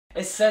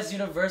It says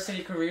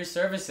University Career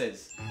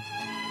Services.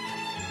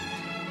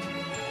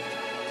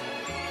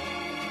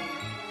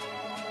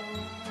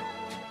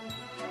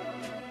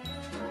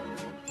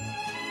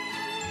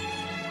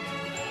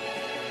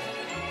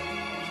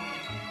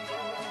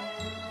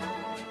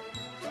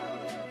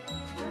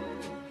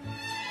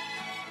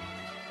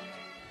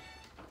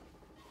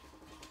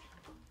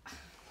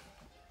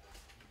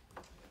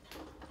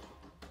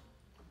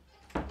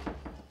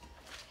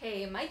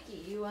 Hey,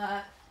 Mikey, you,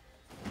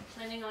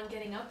 planning on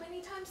getting up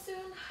anytime soon?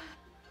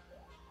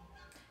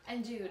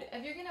 And dude,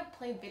 if you're gonna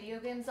play video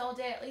games all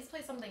day, at least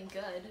play something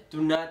good.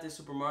 Do not do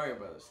Super Mario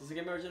Bros. This is a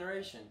game of our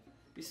generation.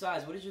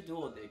 Besides, what did you do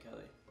all day,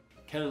 Kelly?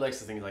 Kelly likes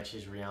to think like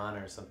she's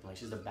Rihanna or something, like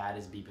she's the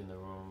baddest beep in the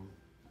room.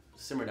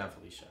 Simmer down,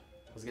 Felicia.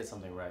 Let's get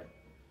something right.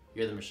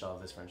 You're the Michelle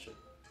of this friendship.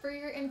 For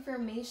your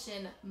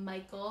information,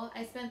 Michael,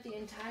 I spent the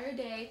entire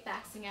day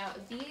faxing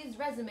out these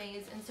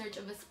resumes in search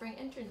of a spring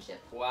internship.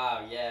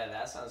 Wow, yeah,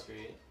 that sounds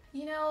great.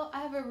 You know,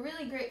 I have a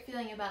really great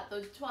feeling about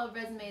those 12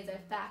 resumes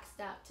I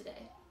faxed out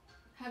today.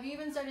 Have you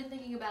even started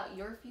thinking about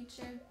your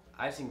future?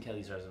 I've seen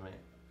Kelly's resume.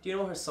 Do you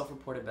know what her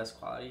self-reported best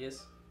quality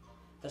is?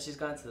 That she's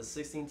gotten to the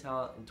 16th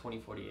talent in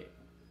 2048.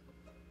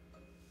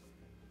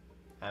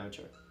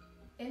 Amateur.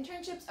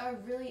 Internships are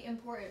really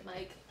important,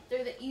 Mike.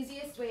 They're the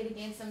easiest way to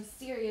gain some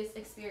serious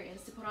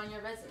experience to put on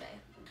your resume.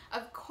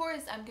 Of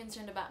course I'm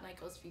concerned about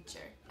Michael's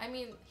future. I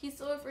mean, he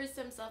still refers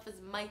to himself as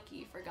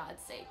Mikey, for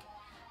God's sake.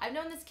 I've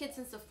known this kid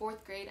since the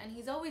 4th grade, and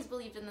he's always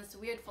believed in this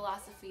weird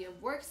philosophy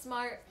of work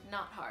smart,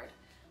 not hard,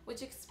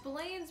 which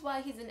explains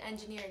why he's an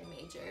engineering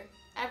major.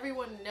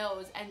 Everyone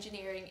knows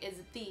engineering is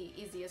the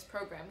easiest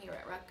program here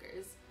at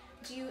Rutgers.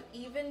 Do you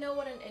even know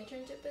what an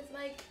internship is,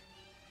 Mike?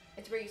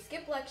 It's where you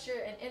skip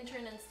lecture and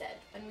intern instead,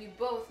 and we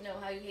both know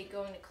how you hate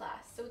going to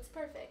class, so it's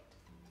perfect.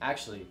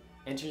 Actually,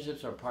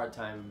 internships are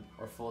part-time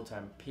or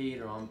full-time, paid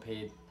or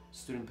unpaid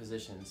student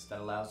positions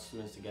that allow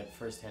students to get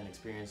first-hand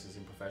experiences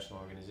in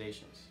professional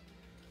organizations.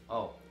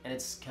 Oh, and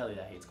it's Kelly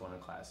that hates going to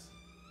class.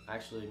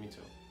 Actually, me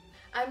too.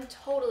 I'm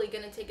totally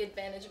gonna take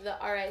advantage of the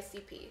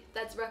RICP.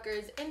 That's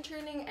Rutgers'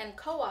 interning and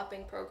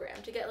co-oping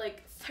program to get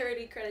like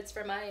 30 credits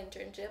for my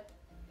internship.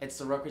 It's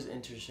the Rutgers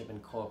Internship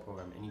and Co-op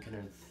program, and you can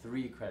earn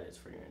 3 credits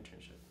for your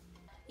internship.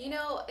 You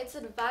know, it's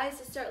advised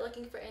to start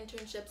looking for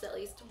internships at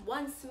least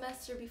 1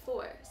 semester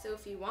before, so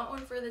if you want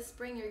one for this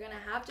spring, you're gonna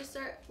have to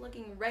start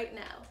looking right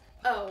now.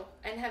 Oh,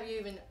 and have you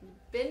even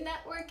been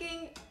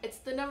networking? It's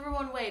the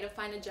 #1 way to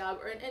find a job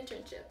or an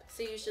internship,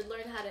 so you should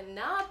learn how to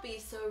not be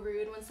so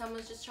rude when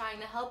someone's just trying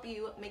to help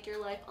you make your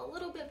life a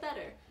little bit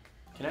better.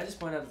 Can I just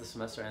point out that the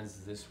semester ends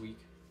this week?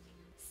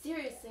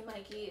 Seriously,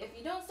 Mikey, if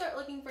you don't start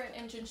looking for an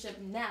internship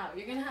now,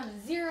 you're gonna have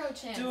 0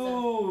 chance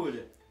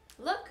Dude!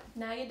 Look,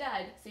 now you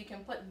died, so you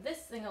can put this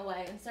thing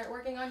away and start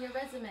working on your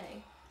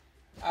resume.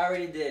 I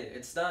already did.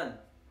 It's done.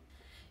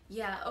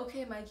 Yeah,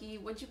 okay, Mikey,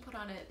 what'd you put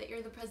on it? That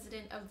you're the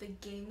president of the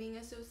Gaming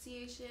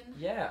Association?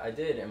 Yeah, I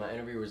did, and my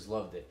interviewers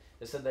loved it.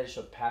 They said that I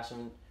showed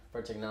passion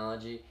for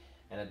technology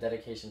and a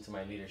dedication to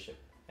my leadership.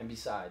 And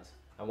besides,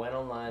 I went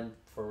online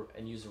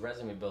and used a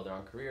resume builder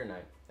on career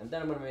night. And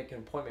then I'm going to make an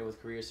appointment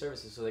with career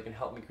services so they can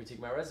help me critique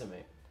my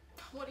resume.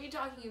 What are you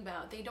talking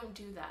about? They don't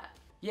do that.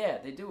 Yeah,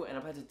 they do, and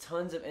I've had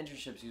tons of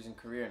internships using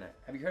career night.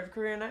 Have you heard of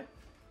career night?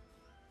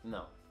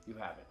 No, you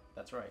haven't.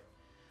 That's right.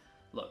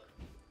 Look,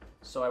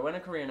 so I went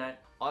to career night.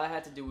 All I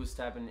had to do was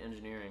type in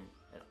engineering,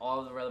 and all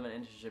of the relevant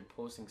internship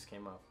postings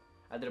came up.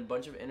 I did a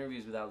bunch of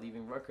interviews without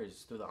leaving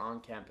Rutgers through the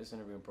on-campus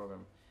interviewing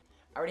program.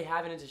 I already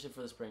have an internship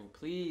for the spring.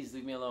 Please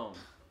leave me alone.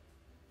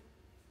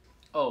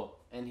 Oh,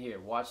 and here,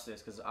 watch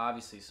this, because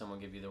obviously someone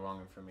gave you the wrong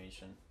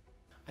information.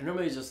 I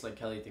normally just let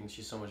Kelly think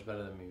she's so much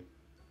better than me,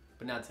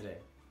 but not today.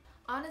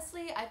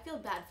 Honestly, I feel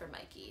bad for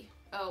Mikey.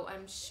 Oh,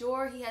 I'm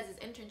sure he has his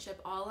internship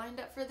all lined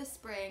up for the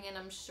spring, and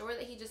I'm sure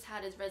that he just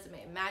had his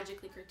resume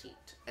magically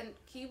critiqued. And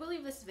can you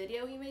believe this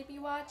video he made me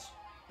watch?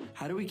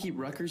 How do we keep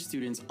Rutgers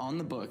students on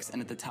the books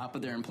and at the top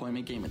of their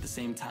employment game at the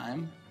same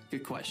time?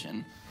 Good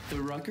question.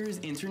 The Rutgers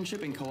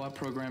Internship and Co-op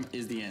program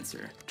is the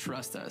answer.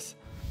 Trust us.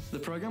 The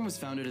program was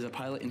founded as a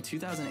pilot in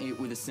 2008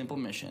 with a simple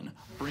mission: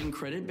 bring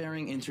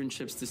credit-bearing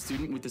internships to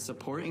students with the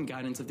support and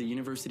guidance of the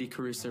University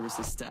Career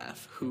Services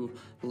staff, who,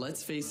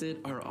 let's face it,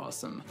 are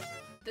awesome.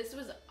 This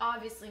was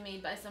obviously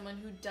made by someone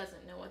who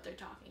doesn't know what they're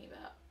talking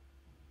about.